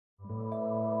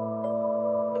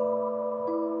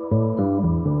Emergency.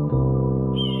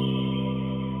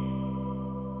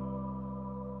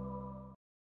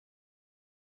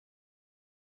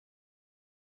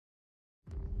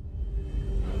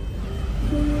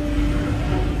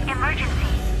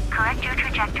 Correct your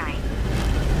trajectory.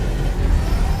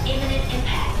 Imminent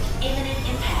impact. Imminent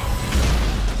impact.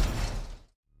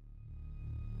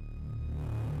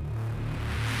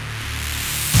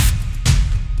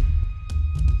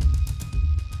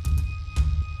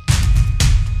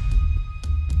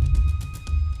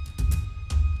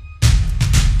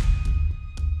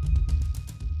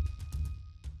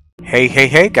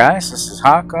 Hey guys, this is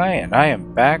Hawkeye and I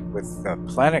am back with the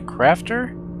Planet Crafter,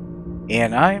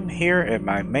 and I'm here at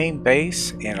my main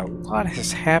base, and a lot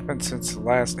has happened since the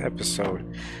last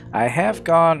episode. I have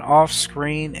gone off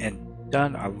screen and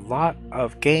done a lot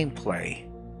of gameplay.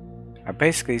 I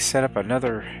basically set up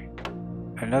another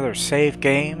save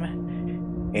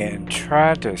game and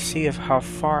tried to see how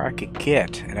far I could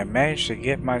get, and I managed to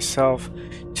get myself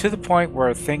to the point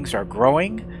where things are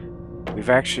growing. We've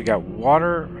actually got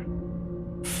water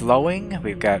flowing,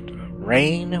 we've got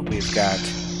rain, we've got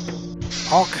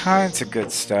all kinds of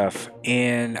good stuff,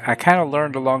 and I kind of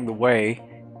learned along the way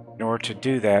in order to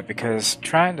do that, because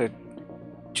trying to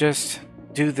just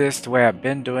do this the way I've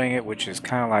been doing it, which is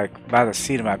kind of like by the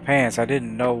seat of my pants, I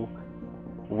didn't know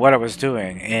what I was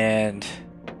doing, and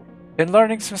been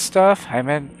learning some stuff. I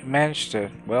managed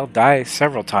to, well, die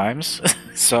several times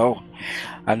so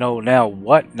I know now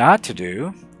what not to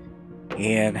do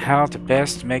and how to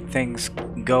best make things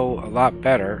go a lot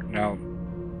better. Now,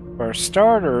 for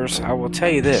starters, I will tell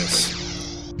you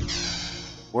this.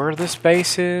 Where this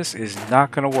base is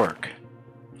not going to work.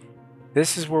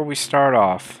 This is where we start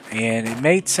off, and it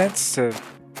made sense to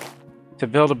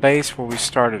build a base where we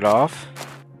started off,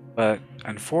 but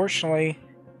unfortunately,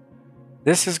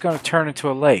 this is going to turn into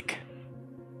a lake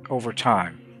over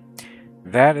time.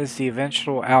 That is the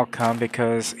eventual outcome,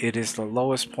 because it is the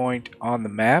lowest point on the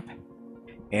map.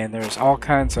 And there's all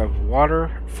kinds of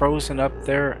water frozen up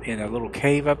there in a little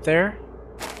cave up there.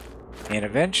 And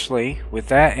eventually, with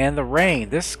that and the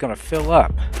rain, this is going to fill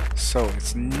up. So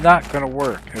it's not going to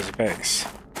work as a base.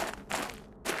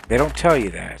 They don't tell you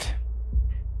that.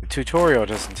 The tutorial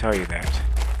doesn't tell you that.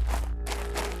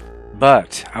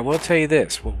 But I will tell you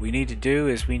this. What we need to do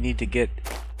is we need to get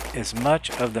as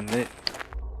much of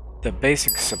the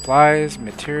basic supplies,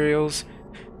 materials,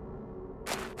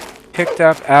 picked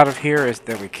up out of here as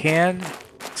that we can,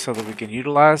 so that we can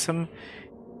utilize them.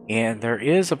 And there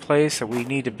is a place that we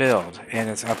need to build, and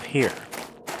it's up here,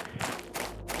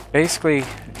 basically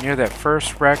near that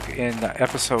first wreck in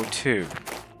episode 2,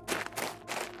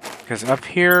 because up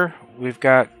here we've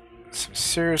got some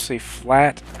seriously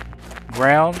flat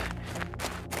ground.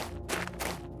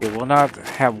 It will not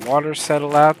have water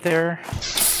settle out there,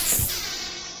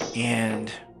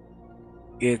 and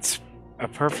it's a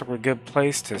perfectly good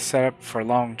place to set up for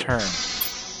long term.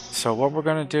 So what we're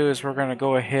going to do is we're going to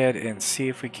go ahead and see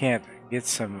if we can't get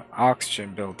some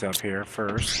oxygen built up here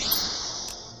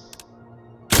first.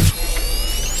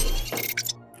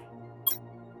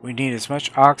 We need as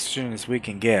much oxygen as we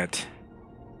can get.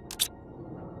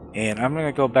 And I'm going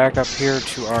to go back up here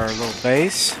to our little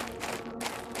base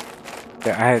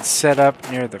that I had set up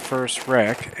near the first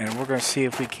wreck, and we're going to see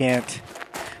if we can't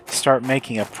start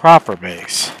making a proper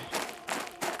base.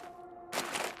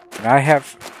 And I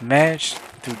have managed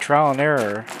through trial and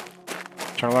error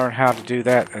to learn how to do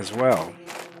that as well.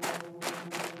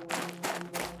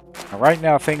 Now, right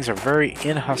now things are very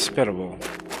inhospitable,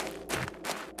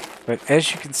 but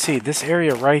as you can see, this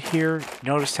area right here,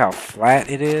 notice how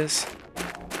flat it is?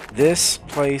 This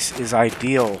place is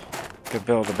ideal to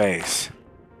build a base.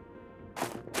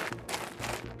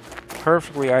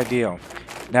 Perfectly ideal.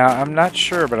 Now, I'm not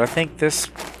sure, but I think this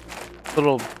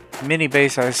little mini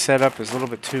base I set up is a little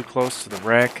bit too close to the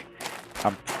wreck.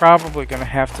 I'm probably going to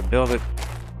have to build it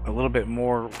a little bit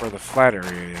more where the flat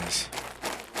area is.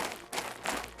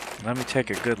 Let me take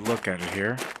a good look at it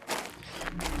here.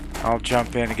 I'll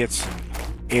jump in and get some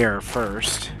air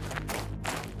first.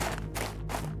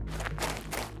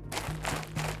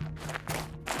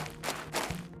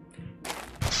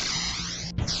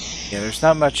 Yeah, there's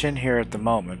not much in here at the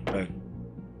moment, but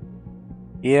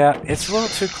yeah, it's a little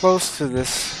too close to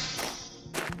this.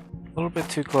 A little bit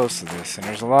too close to this, and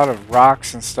there's a lot of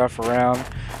rocks and stuff around.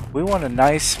 We want a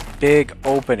nice big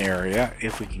open area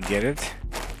if we can get it.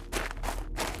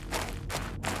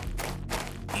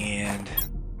 And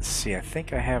let's see, I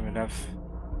think I have enough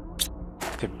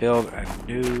to build a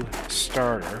new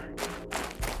starter.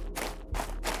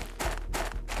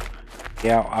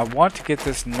 Yeah, I want to get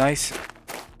this nice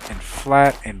and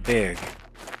flat and big.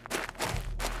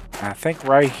 I think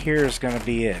right here is going to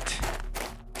be it.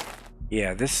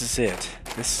 Yeah, this is it.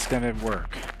 This is going to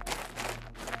work.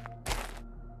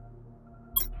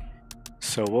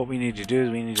 So what we need to do is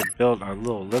we need to build a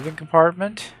little living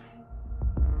compartment.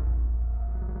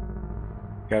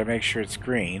 Got to make sure it's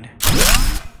green.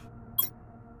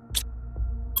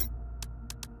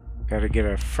 Got to get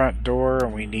a front door,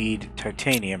 and we need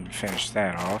titanium to finish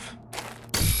that off.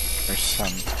 There's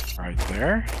some right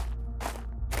there.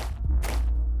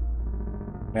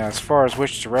 Now, as far as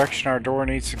which direction our door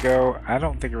needs to go, I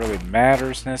don't think it really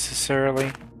matters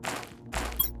necessarily.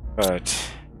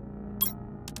 But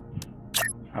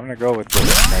I'm going to go with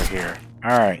this right here.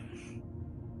 Alright.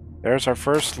 There's our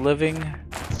first living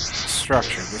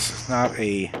structure. This is not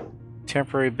a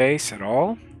temporary base at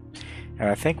all. And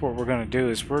I think what we're going to do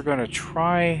is we're going to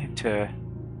try to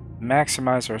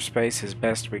maximize our space as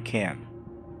best we can.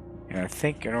 And I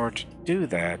think in order to do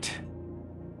that,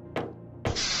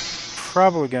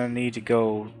 probably going to need to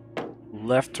go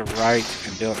left to right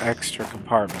and build extra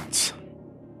compartments.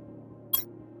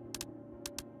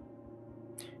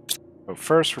 But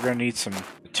first we're going to need some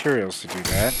materials to do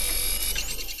that.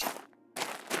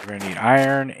 We're going to need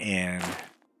iron and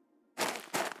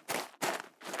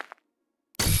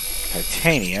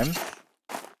titanium.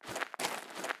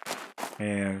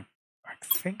 And I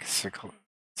think silicon,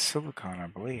 I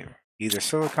believe. Either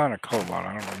silicon or cobalt,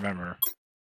 I don't remember.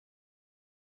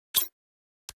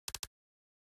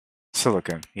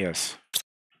 Silicon, yes.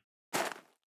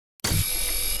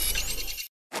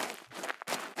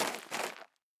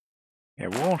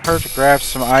 It won't hurt to grab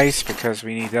some ice because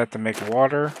we need that to make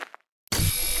water.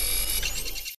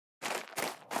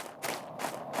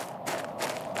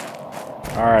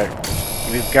 Alright,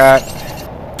 we've got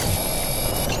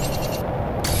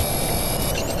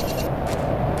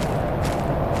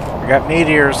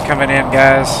meteors coming in,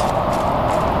 guys.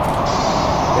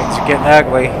 Things are getting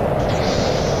ugly.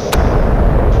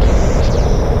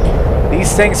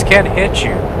 These things can hit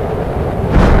you.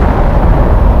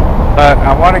 But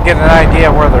I want to get an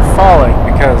idea where they're falling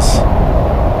because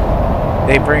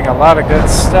they bring a lot of good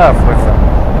stuff with them.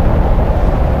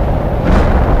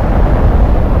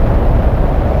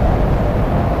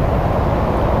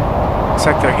 Looks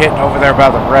like they're hitting over there by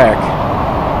the wreck.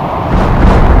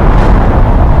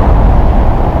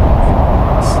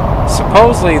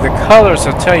 Supposedly the colors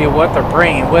will tell you what they're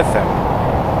bringing with them.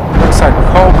 Looks like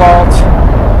cobalt.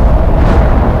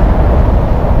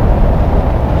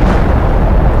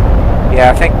 Yeah,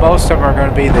 I think most of them are going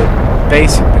to be the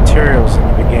basic materials in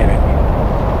the beginning.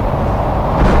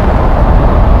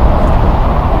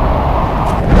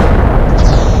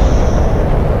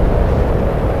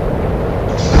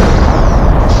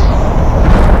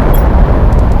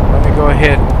 Let me go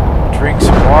ahead and drink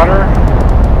some water.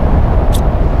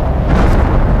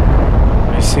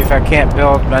 Let me see if I can't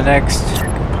build my next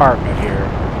compartment here.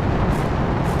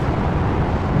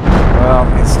 Well,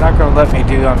 it's not going to let me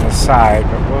do on the side,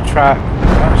 but we'll try.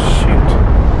 Oh, shoot.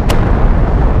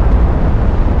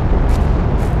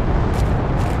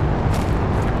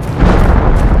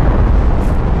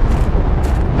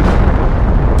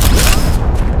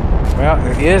 Well,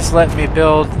 it is letting me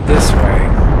build this way.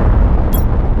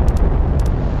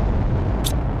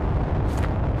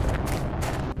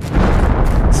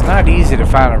 It's not easy to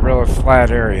find a real flat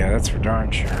area, that's for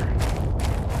darn sure.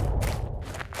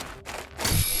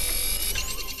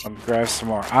 Let me grab some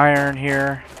more iron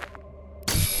here.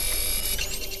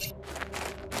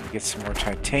 Let me get some more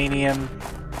titanium.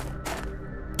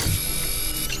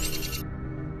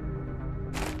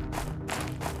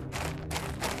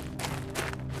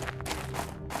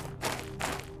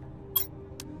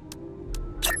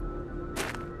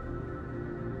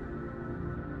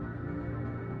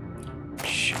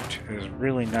 Shoot, it is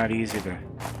really not easy to...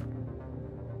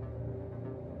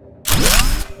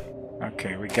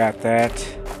 Okay, we got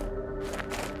that.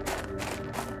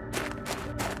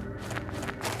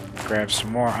 Grab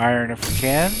some more iron if we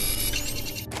can.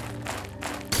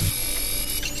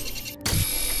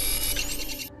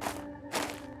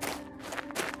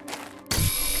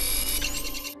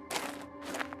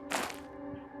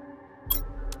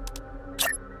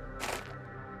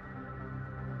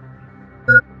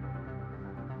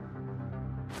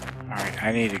 Alright,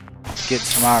 I need to get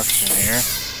some oxygen here.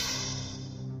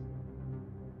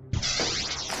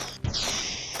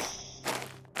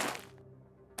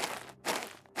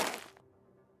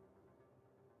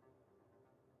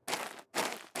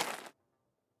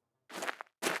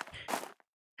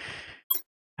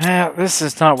 This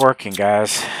is not working,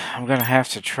 guys. I'm gonna have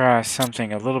to try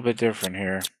something a little bit different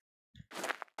here.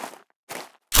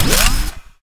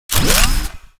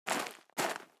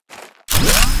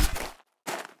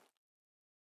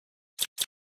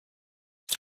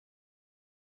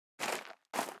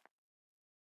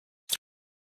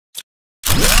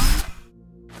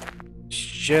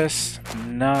 just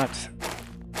not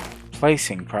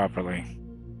placing properly.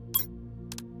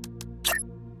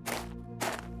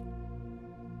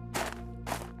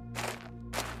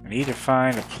 I need to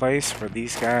find a place where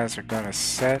these guys are going to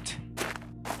set.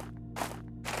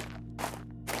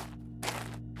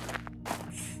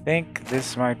 I think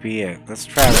this might be it. Let's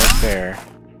try right there.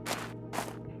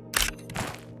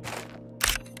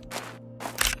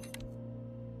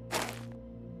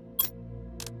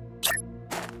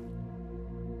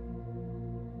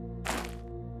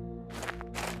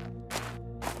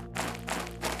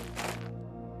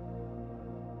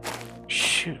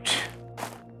 Shoot.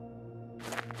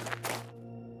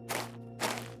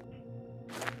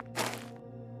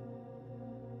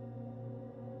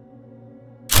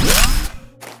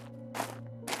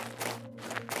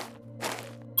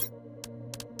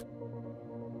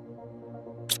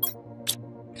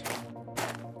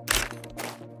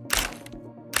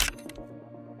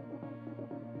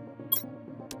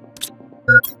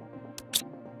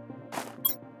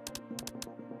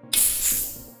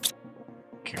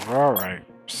 Okay, we're alright.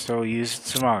 Still using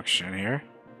some oxygen here.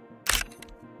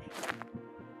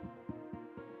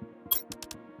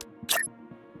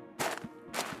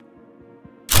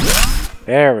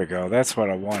 There we go. That's what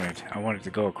I wanted. I wanted to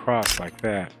go across like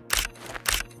that.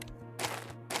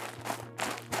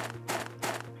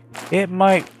 It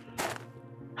might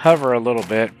hover a little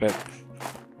bit, but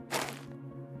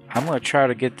I'm going to try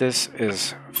to get this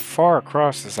as far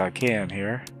across as I can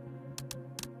here.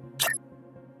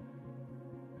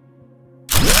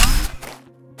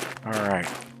 Alright.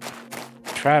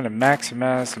 Trying to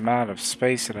maximize the amount of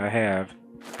space that I have.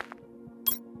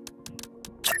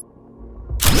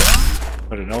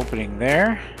 Put an opening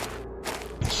there.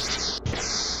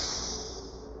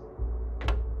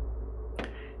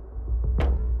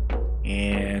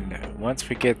 And once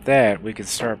we get that, we can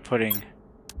start putting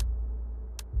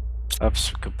up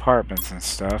some compartments and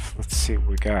stuff. Let's see what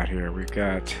we got here. We've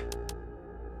got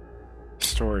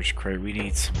storage crate. We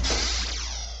need some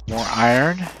more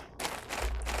iron.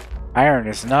 Iron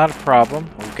is not a problem.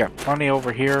 We've got plenty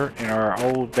over here in our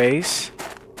old base.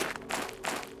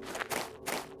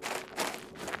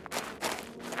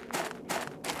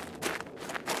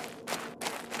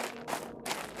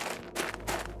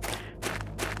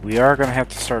 We are going to have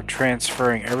to start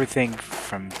transferring everything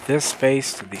from this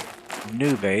base to the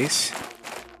new base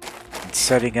and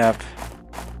setting up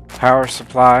power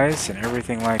supplies and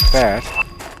everything like that.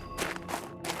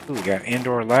 Ooh, we got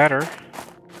indoor ladder.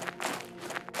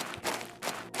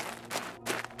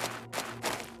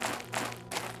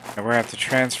 And we're going to have to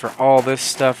transfer all this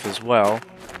stuff as well.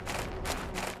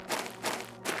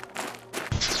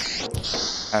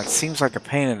 It seems like a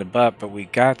pain in the butt, but we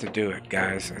got to do it,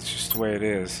 guys. It's just the way it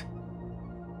is.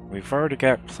 We've already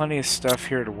got plenty of stuff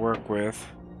here to work with.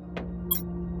 I'm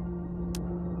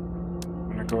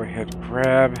going to go ahead and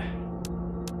grab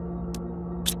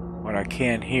what I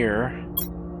can here.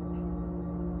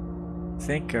 I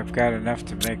think I've got enough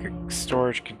to make a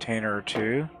storage container or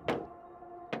two.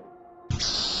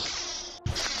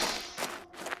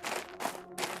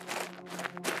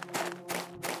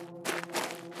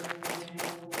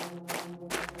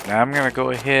 Now I'm going to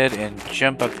go ahead and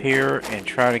jump up here and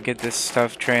try to get this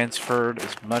stuff transferred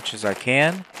as much as I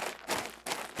can.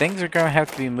 Things are going to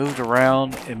have to be moved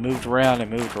around and moved around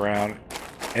and moved around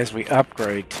as we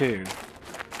upgrade too.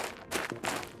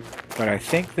 But I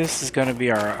think this is going to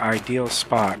be our ideal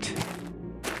spot.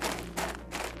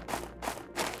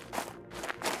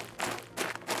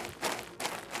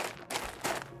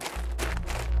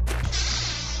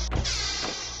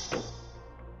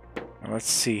 Let's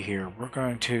see here. We're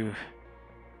going to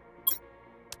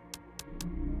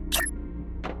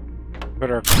put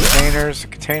our containers. The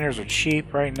containers are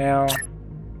cheap right now.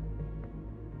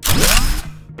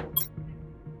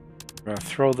 We're going to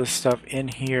throw this stuff in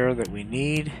here that we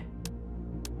need.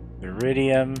 The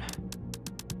iridium.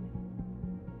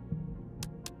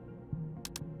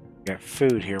 We got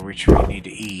food here which we need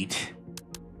to eat.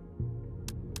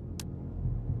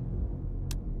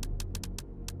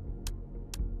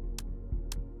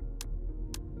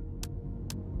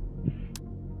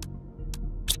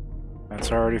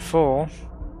 That's already full.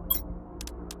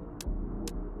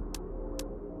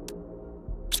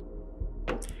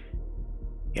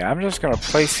 Yeah, I'm just going to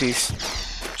place these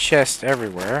chests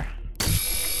everywhere.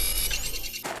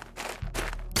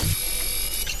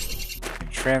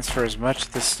 And transfer as much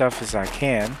of this stuff as I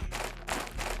can.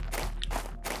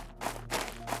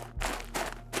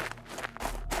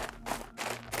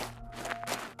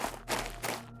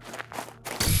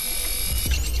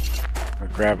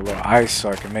 Grab a little ice so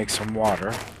I can make some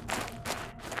water.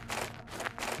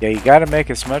 Yeah, you gotta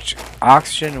make as much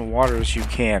oxygen and water as you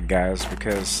can, guys,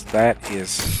 because that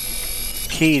is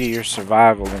key to your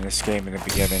survival in this game in the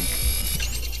beginning.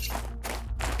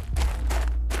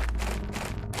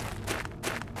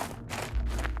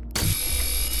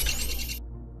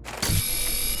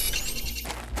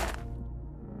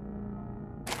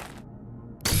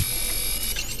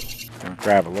 I'm gonna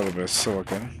grab a little bit of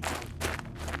silicon.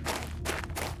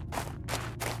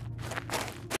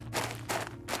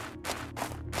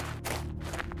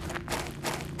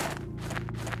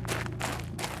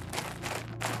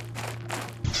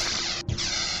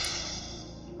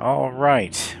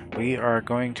 Alright, we are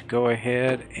going to go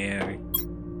ahead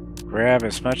and grab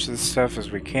as much of this stuff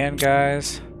as we can,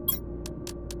 guys.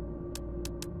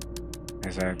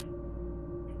 As I've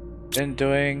been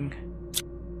doing.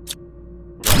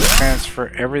 We're going to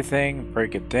transfer everything,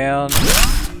 break it down,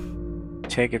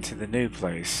 take it to the new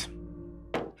place.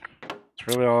 It's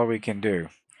really all we can do.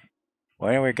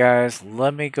 Well, anyway, guys,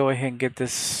 let me go ahead and get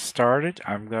this started.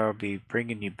 I'm going to be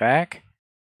bringing you back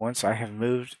once I have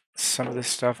moved some of this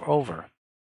stuff over.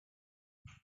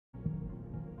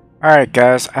 Alright,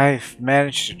 guys, I've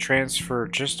managed to transfer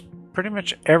just pretty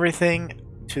much everything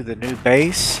to the new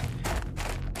base.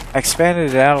 I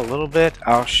expanded it out a little bit.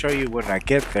 I'll show you when I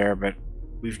get there, but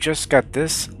we've just got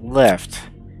this left.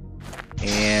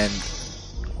 And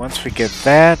once we get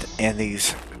that and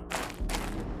these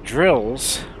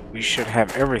drills, we should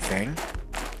have everything.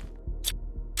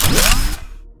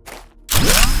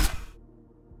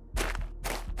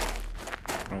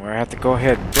 And we'll have to go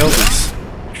ahead and build these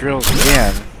drills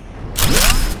again.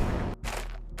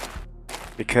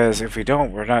 Because if we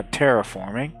don't, we're not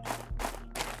terraforming.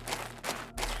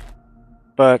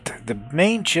 But the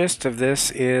main gist of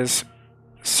this is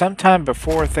sometime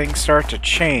before things start to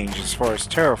change as far as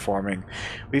terraforming,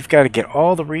 we've got to get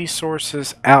all the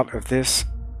resources out of this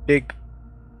big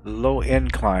low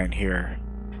incline here.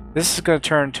 This is going to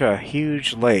turn into a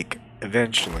huge lake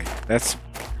eventually. That's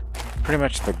pretty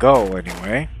much the goal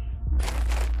anyway.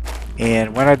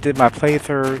 And when I did my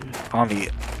playthrough on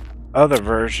the other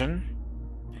version,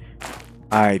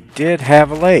 I did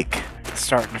have a lake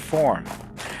starting to form.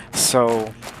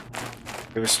 So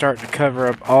it was starting to cover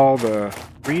up all the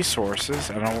resources,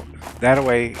 and that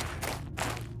way,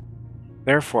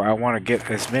 therefore I want to get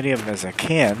as many of them as I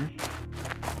can.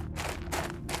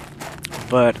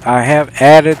 But I have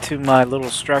added to my little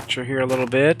structure here a little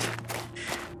bit.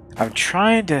 I'm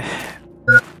trying to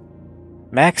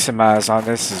maximize on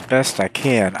this as best I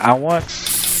can. I want,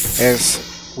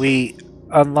 as we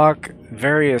unlock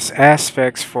various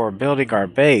aspects for building our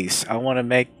base, I want to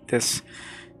make this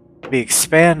be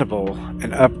expandable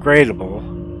and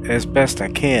upgradable as best I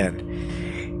can.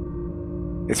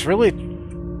 It's really,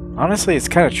 honestly, it's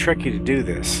kind of tricky to do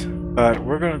this, but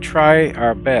we're going to try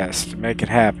our best to make it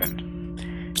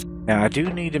happen. Now, I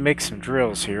do need to make some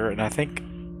drills here, and I think,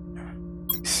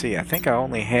 see, I think I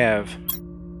only have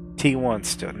T1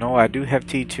 still. No, I do have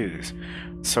T2s.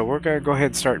 So we're going to go ahead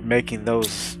and start making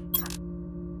those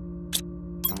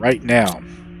right now.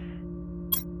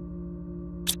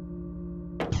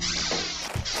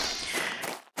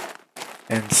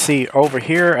 And see, over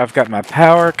here, I've got my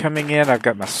power coming in. I've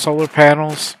got my solar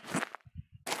panels.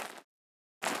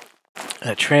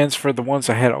 I transferred the ones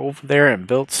I had over there and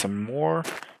built some more.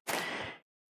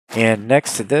 And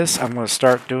next to this, I'm going to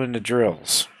start doing the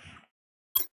drills.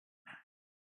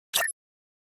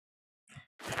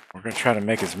 We're going to try to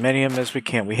make as many of them as we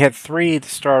can. We had 3 to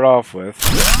start off with.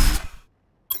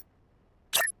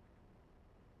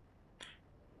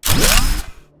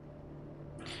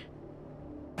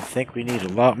 I think we need a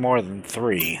lot more than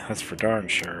 3. That's for darn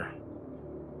sure.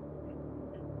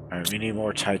 Alright, we need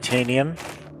more titanium.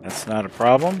 That's not a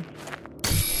problem.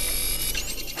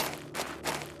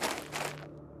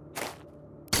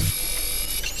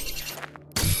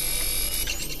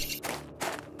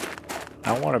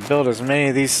 I want to build as many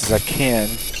of these as I can,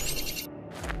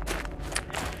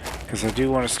 because I do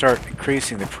want to start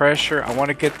increasing the pressure. I want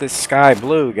to get this sky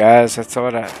blue, guys. That's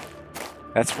what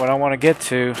I want to get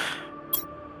to.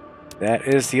 That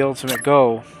is the ultimate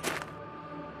goal.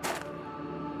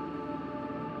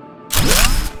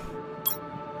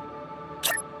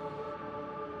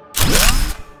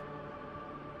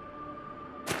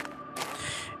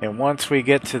 And once we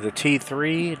get to the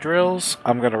T3 drills,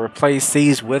 I'm going to replace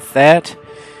these with that.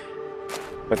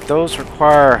 But those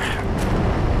require,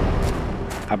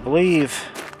 I believe,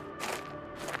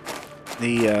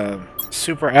 the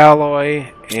super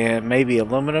alloy and maybe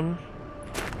aluminum.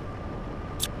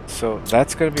 So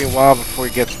that's going to be a while before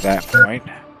we get to that point.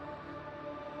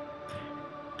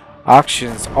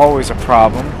 Oxygen's always a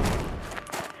problem.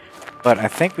 But I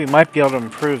think we might be able to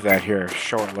improve that here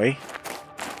shortly.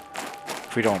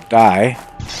 If we don't die.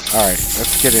 Alright,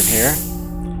 let's get in here.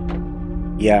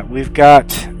 Yeah, we've got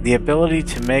the ability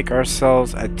to make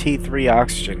ourselves a T3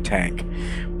 oxygen tank.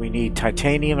 We need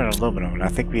titanium and aluminum, and I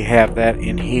think we have that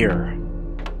in here.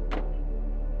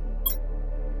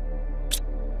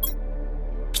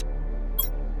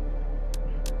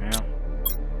 Yeah.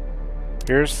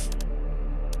 There's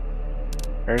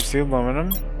the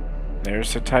aluminum.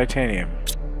 There's the titanium.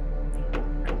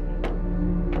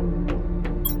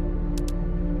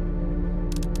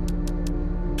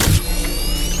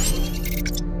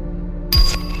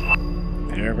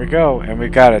 There we go. And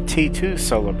we've got a T2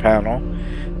 solar panel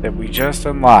that we just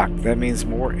unlocked. That means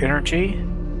more energy.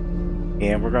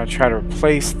 And we're going to try to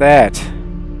replace that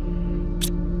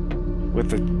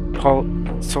with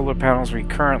the solar panels we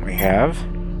currently have.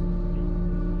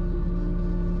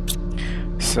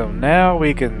 So now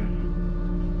we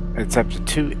can, it's up to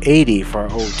 280 for our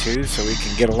O2, so we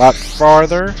can get a lot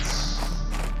farther.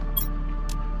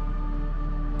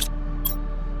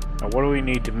 Now what do we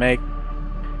need to make?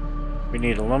 We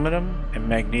need aluminum and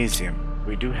magnesium.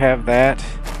 We do have that.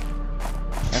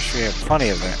 Actually, we have plenty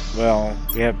of that. Well,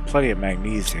 we have plenty of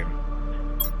magnesium.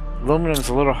 Aluminum's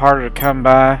a little harder to come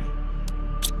by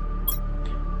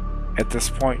at this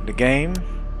point in the game.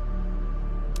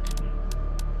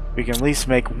 We can at least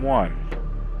make one.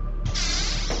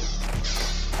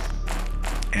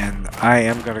 And I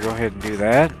am going to go ahead and do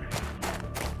that.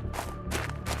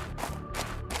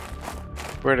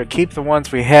 We're going to keep the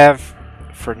ones we have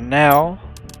for now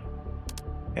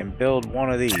and build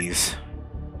one of these.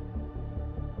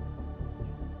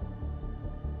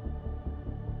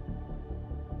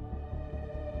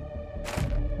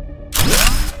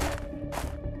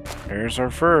 There's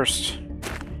our first.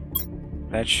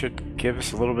 That should give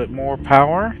us a little bit more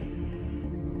power.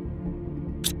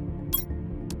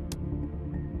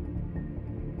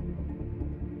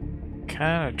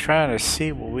 Kind of trying to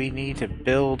see what we need to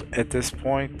build at this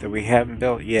point that we haven't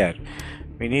built yet.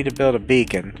 We need to build a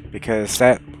beacon because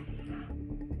that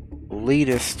will lead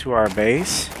us to our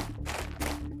base.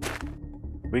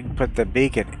 We can put the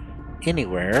beacon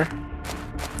anywhere.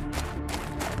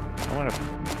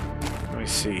 Let me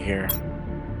see here.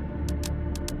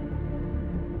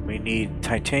 We need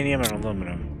titanium and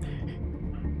aluminum.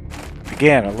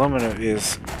 Again, aluminum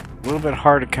is a little bit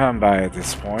hard to come by at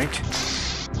this point,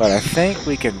 but I think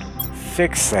we can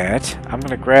fix that. I'm going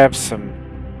to grab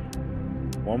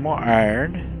one more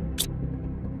iron,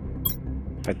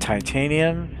 a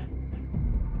titanium,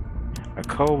 a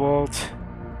cobalt,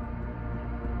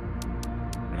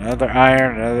 another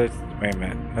iron,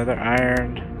 another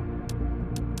iron.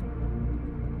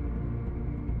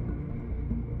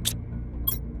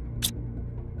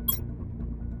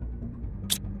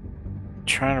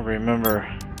 Trying to remember.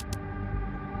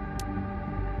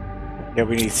 Yeah,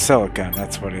 we need silicon,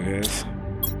 that's what it is.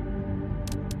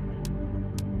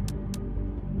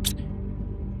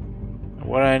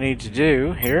 What I need to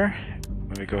do here,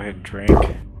 let me go ahead and drink.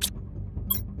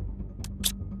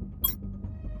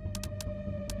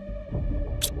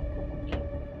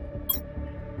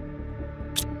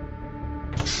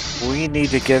 We need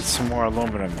to get some more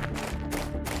aluminum.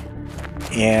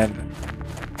 And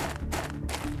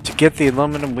to get the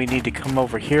aluminum, we need to come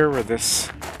over here where this,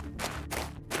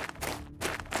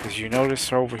 as you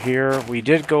notice over here, we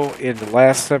did go in the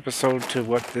last episode to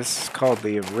what this is called,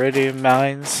 the iridium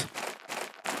mines.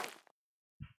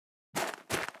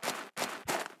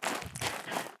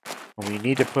 We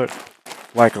need to put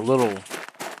like a little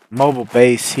mobile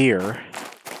base here.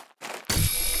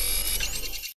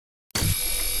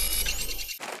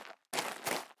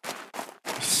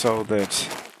 So that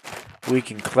we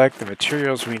can collect the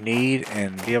materials we need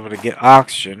and be able to get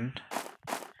oxygen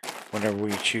whenever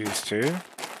we choose to.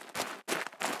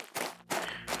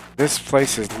 This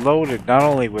place is loaded not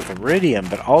only with iridium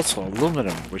but also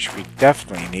aluminum, which we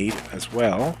definitely need as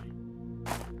well.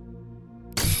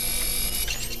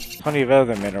 Plenty of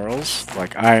other minerals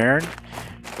like iron,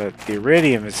 but the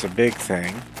iridium is a big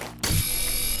thing.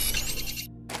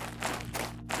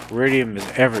 Iridium is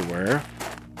everywhere.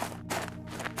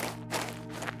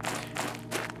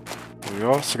 We've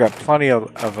also got plenty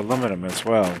of aluminum as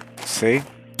well. See?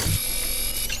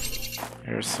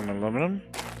 Here's some aluminum.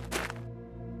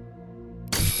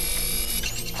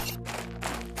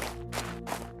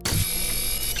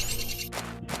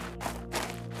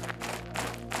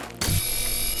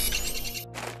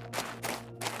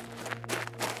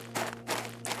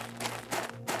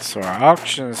 So our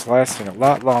auction is lasting a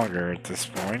lot longer at this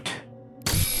point.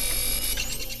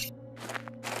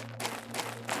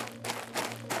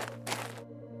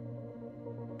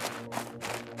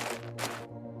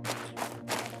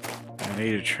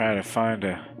 need to try to find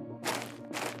a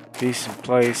decent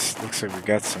place. Looks like we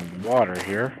got some water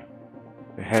here.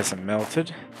 It hasn't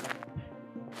melted.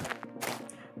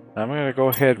 I'm going to go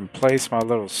ahead and place my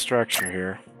little structure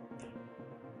here.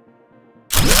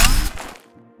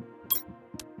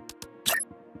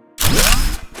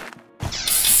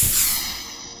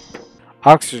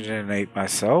 Oxygenate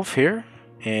myself here.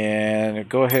 And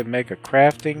go ahead and make a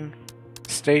crafting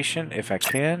station if I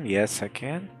can. Yes, I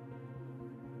can.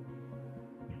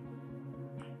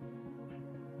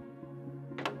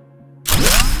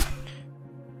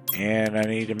 And I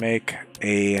need to make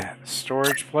a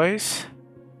storage place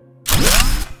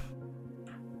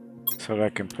so that I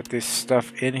can put this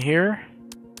stuff in here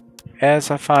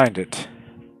as I find it.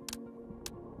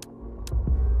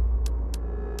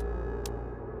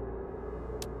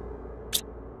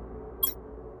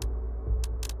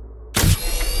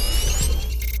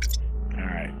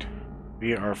 Alright,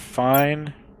 we are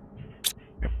fine.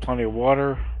 We have plenty of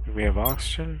water. Do we have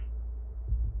oxygen?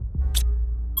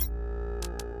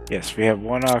 Yes, we have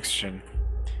 1 oxygen.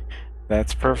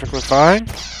 That's perfectly fine.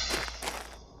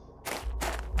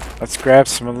 Let's grab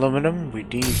some aluminum. We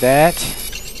need that.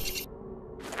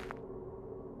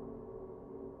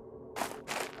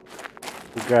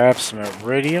 We'll grab some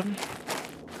iridium.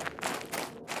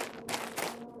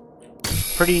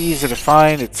 Pretty easy to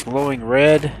find. It's glowing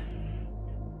red.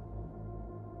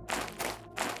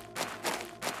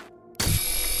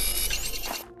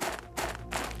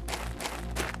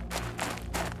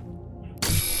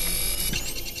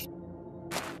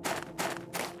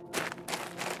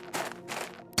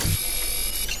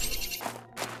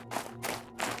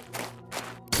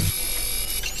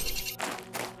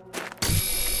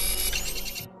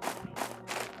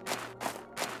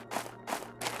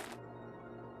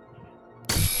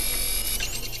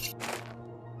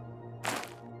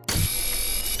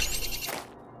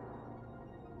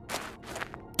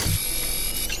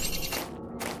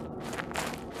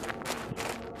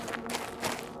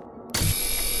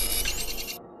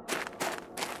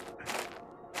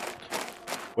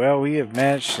 Well, we have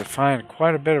managed to find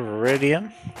quite a bit of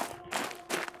iridium.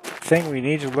 Thing we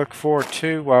need to look for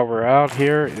too while we're out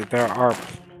here, there are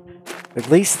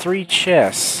at least 3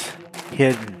 chests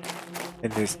hidden in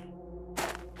this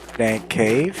dank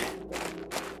cave.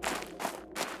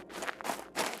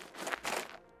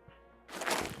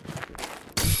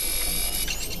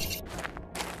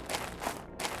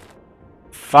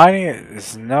 Finding it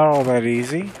is not all that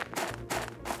easy,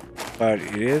 but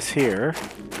it is here.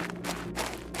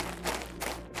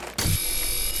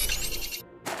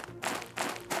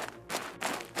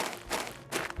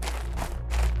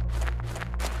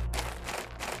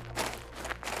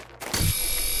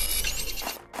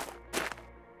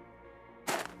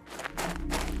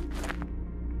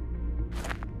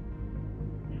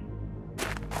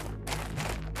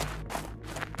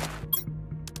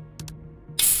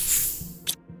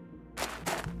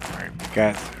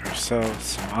 Got ourselves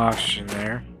some oxygen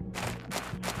there.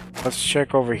 Let's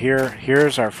check over here.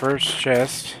 Here's our first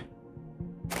chest.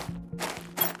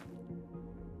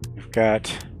 We've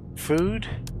got food,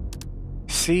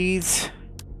 seeds,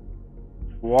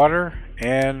 water,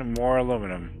 and more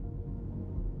aluminum.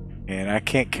 And I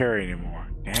can't carry anymore.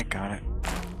 Daggone it.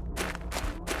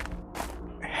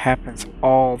 It happens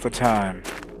all the time.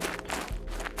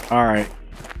 Alright.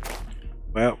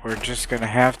 Well, we're just gonna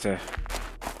have to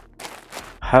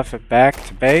huff it back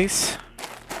to base.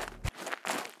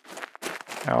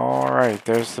 Alright,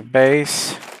 there's the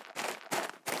base.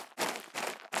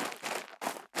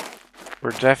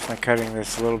 We're definitely cutting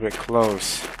this a little bit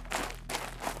close.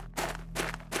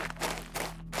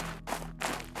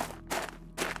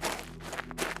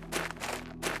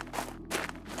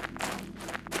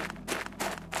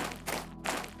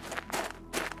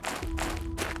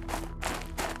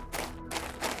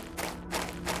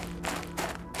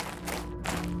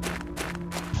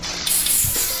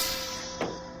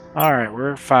 Alright,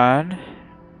 we're fine.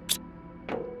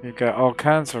 We've got all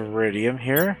kinds of iridium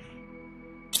here.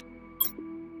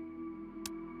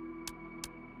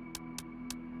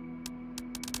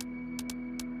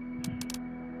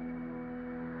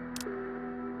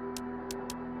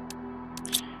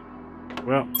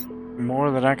 Well, more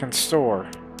than I can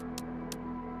store.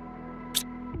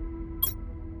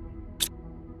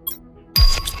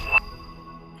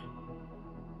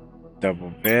 Double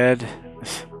bed.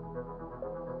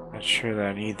 Not sure that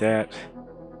I need that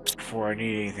before I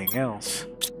need anything else.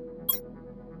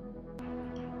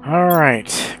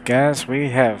 Alright, guys, we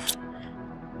have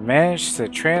managed to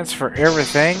transfer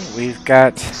everything. We've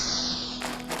got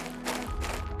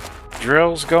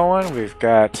drills going, we've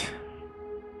got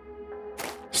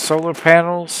solar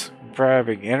panels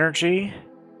grabbing energy.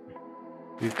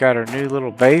 We've got our new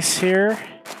little base here.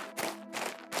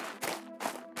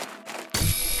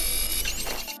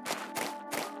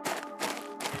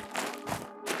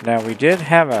 Now we did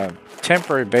have a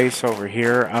temporary base over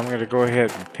here. I'm going to go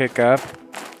ahead and pick up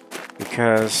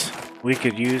because we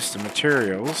could use the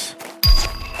materials.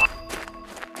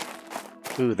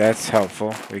 Ooh, that's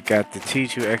helpful. We got the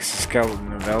T2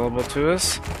 exoskeleton available to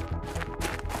us.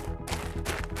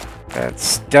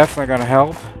 That's definitely going to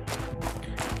help.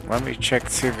 Let me check to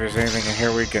see if there's anything in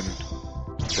here we can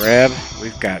grab.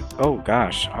 We've got, oh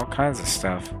gosh, all kinds of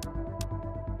stuff.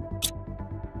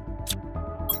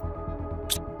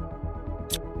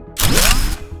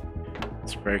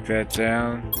 Let's break that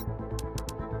down.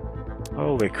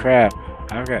 Holy crap,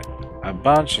 I've got a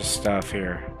bunch of stuff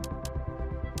here.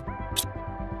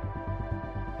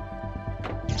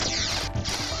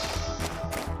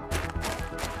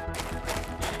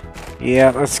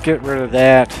 Yeah, let's get rid of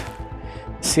that.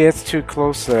 See, it's too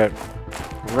close to that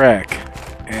wreck,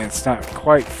 and it's not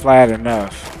quite flat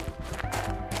enough.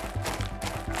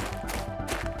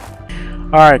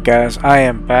 Alright guys, I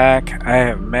am back. I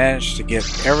have managed to get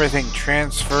everything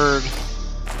transferred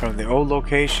from the old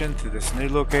location to this new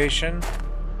location.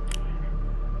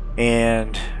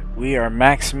 And we are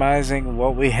maximizing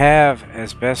what we have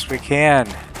as best we can.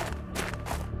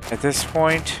 At this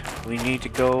point, we need to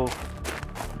go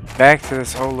back to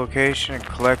this old location and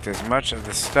collect as much of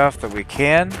the stuff that we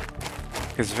can,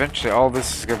 because eventually all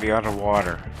this is going to be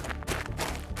underwater.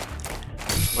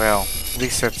 Well, at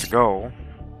least that's the goal.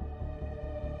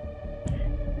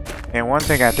 And one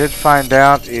thing I did find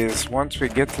out is once we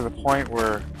get to the point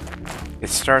where it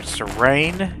starts to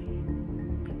rain,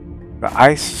 the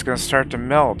ice is going to start to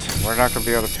melt. We're not going to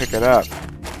be able to pick it up.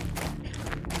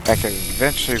 That could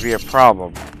eventually be a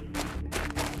problem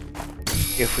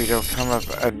if we don't come up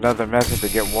with another method to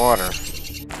get water.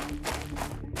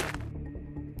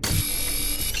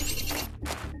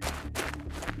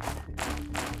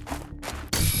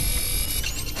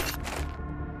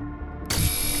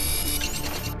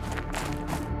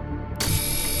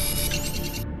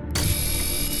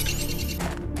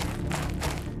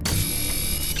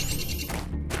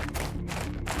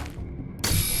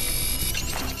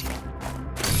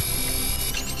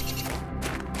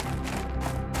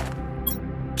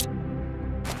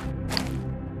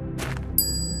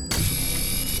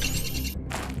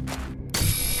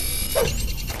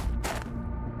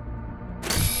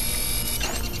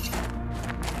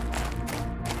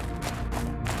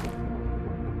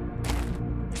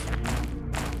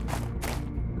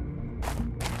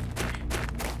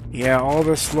 Yeah, all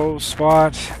this low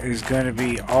spot is going to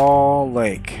be all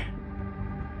lake.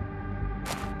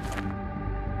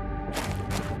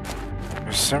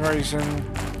 For some reason,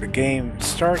 the game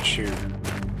starts you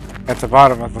at the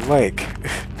bottom of the lake.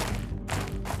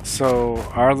 So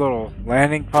our little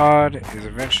landing pod is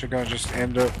eventually going to just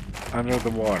end up under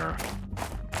the water.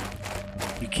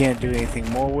 You can't do anything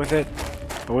more with it.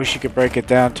 I wish you could break it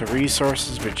down to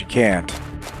resources, but you can't.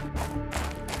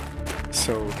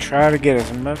 So try to get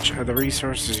as much of the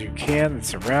resources as you can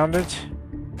that's around it,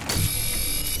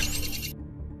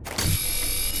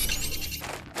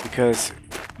 because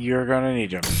you're going to need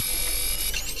them.